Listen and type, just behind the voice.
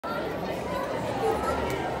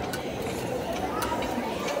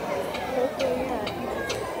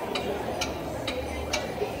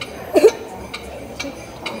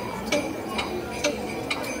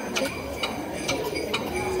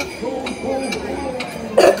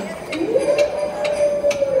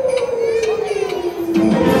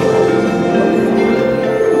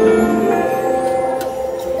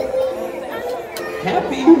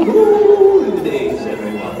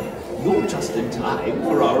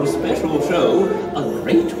our special show, A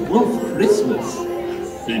Great Wolf Christmas.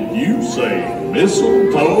 Did you say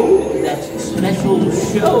mistletoe? That's a special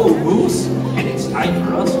show, Moose. And it's time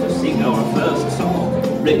for us to sing our first song.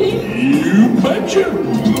 Ready? You betcha!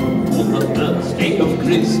 On the first day of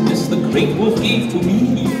Christmas, the Great Wolf gave to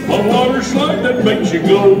me a water slide that makes you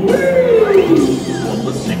go woo! On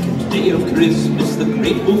the second day of Christmas, the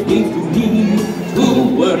Great Wolf gave to me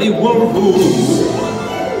 2 whirly whirlpools.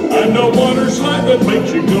 And a water slide that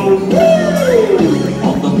makes you go woo!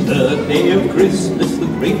 On the third day of Christmas, the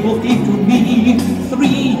Great Wolf gave to me 3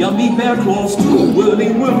 yummy bear claws, 2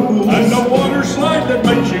 whirly whirlpools. And a water slide that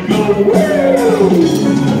makes you go woo!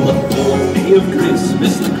 On the fourth day of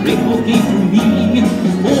Christmas, the Great Wolf gave to me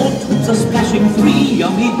 4 tubes of splashing, 3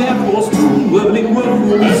 yummy bear claws, 2 whirling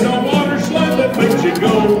whirlpools. And a water slide that makes you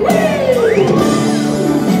go woo!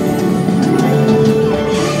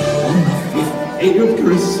 Day of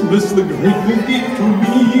Christmas, the Great Wolf gave to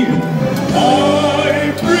me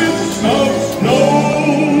 5 drifts of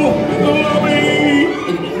snow in the lobby.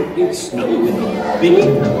 It's snow in the lobby.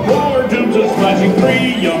 4 tubes of splashing,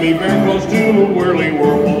 3 yummy bear claws, 2 whirling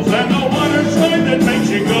whirlpools, and a water slide that makes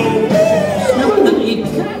you go Snow in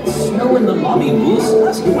the snow in the lobby, Moose.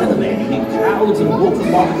 Ask the weatherman. He clouds and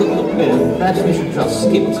water look. Perhaps we should just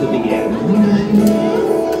skip to the end.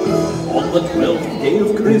 On the 12th day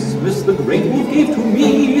of Christmas, the Great Wolf gave to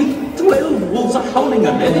me 12 wolves a howling,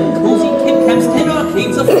 11 cozy Kit Kats, 10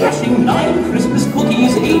 arcades a flashing, 9 Christmas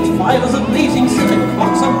cookies, 8 fires a blazing, 7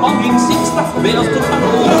 clocks a bugging, 6 stuffed bears to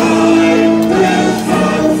cuddle. 5 drifts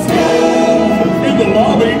of snow in the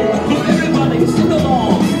lobby. Everybody sing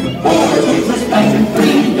along. 4 tubes of splashing,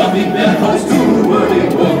 3 yummy bear claws, 2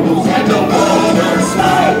 whirling whirlpools, and a water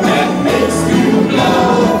slide that makes you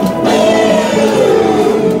glow.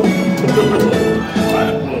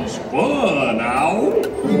 That was fun, Owl.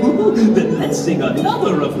 Then let's sing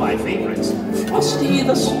another of my favorites, Frosty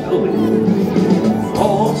the Snowman.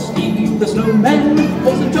 Frosty the Snowman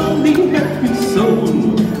was a jolly happy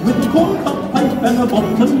soul, with a corn-cob pipe and a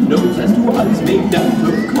button nose and 2 eyes made out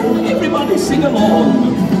of coal. Everybody sing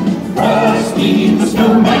along. Frosty the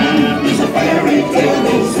Snowman is a fairy tale,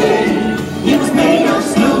 they say. He was made of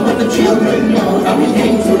snow, but the children know how he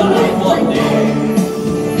came to life one day.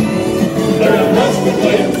 There must be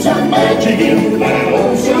glimpse of magic in that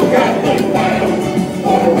old so gatling wild.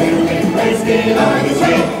 For when they placed it on his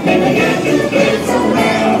head, he began to dance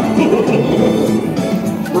around.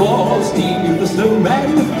 Frosty the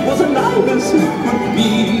Snowman was loud as he could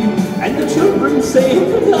be, and the children say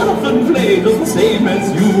he laughed and played the same as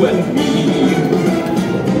you and me.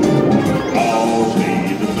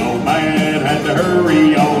 Frosty the Snowman had to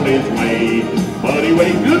hurry on his way, but he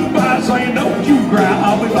waved goodbye saying, don't you cry,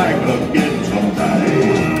 I'll be back again someday.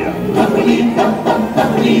 Pumpity-thump-thump,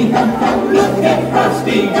 pumpity-thump-thump, look at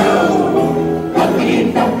Frosty go.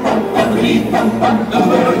 Pumpity-thump-thump, pumpity-thump-thump, the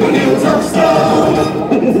burning hills of snow.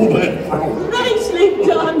 Nicely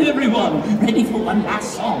done, everyone. Ready for one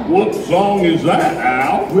last song. What song is that,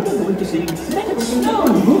 Al? We're going to sing Let It Snow,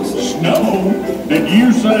 Moose. Snow? Did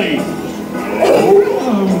you say snow?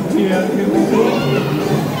 Oh dear, here we go.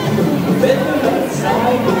 Then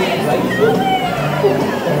outside the rifle,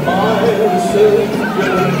 the fire is so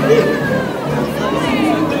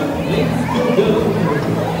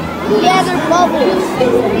Yeah, they're bubbles.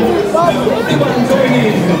 They're bubbles. everyone join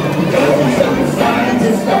in. Some signs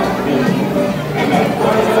is starting, and the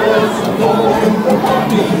fireworks are going from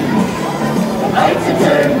party. The lights are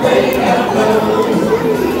turned way down low,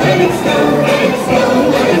 and it's going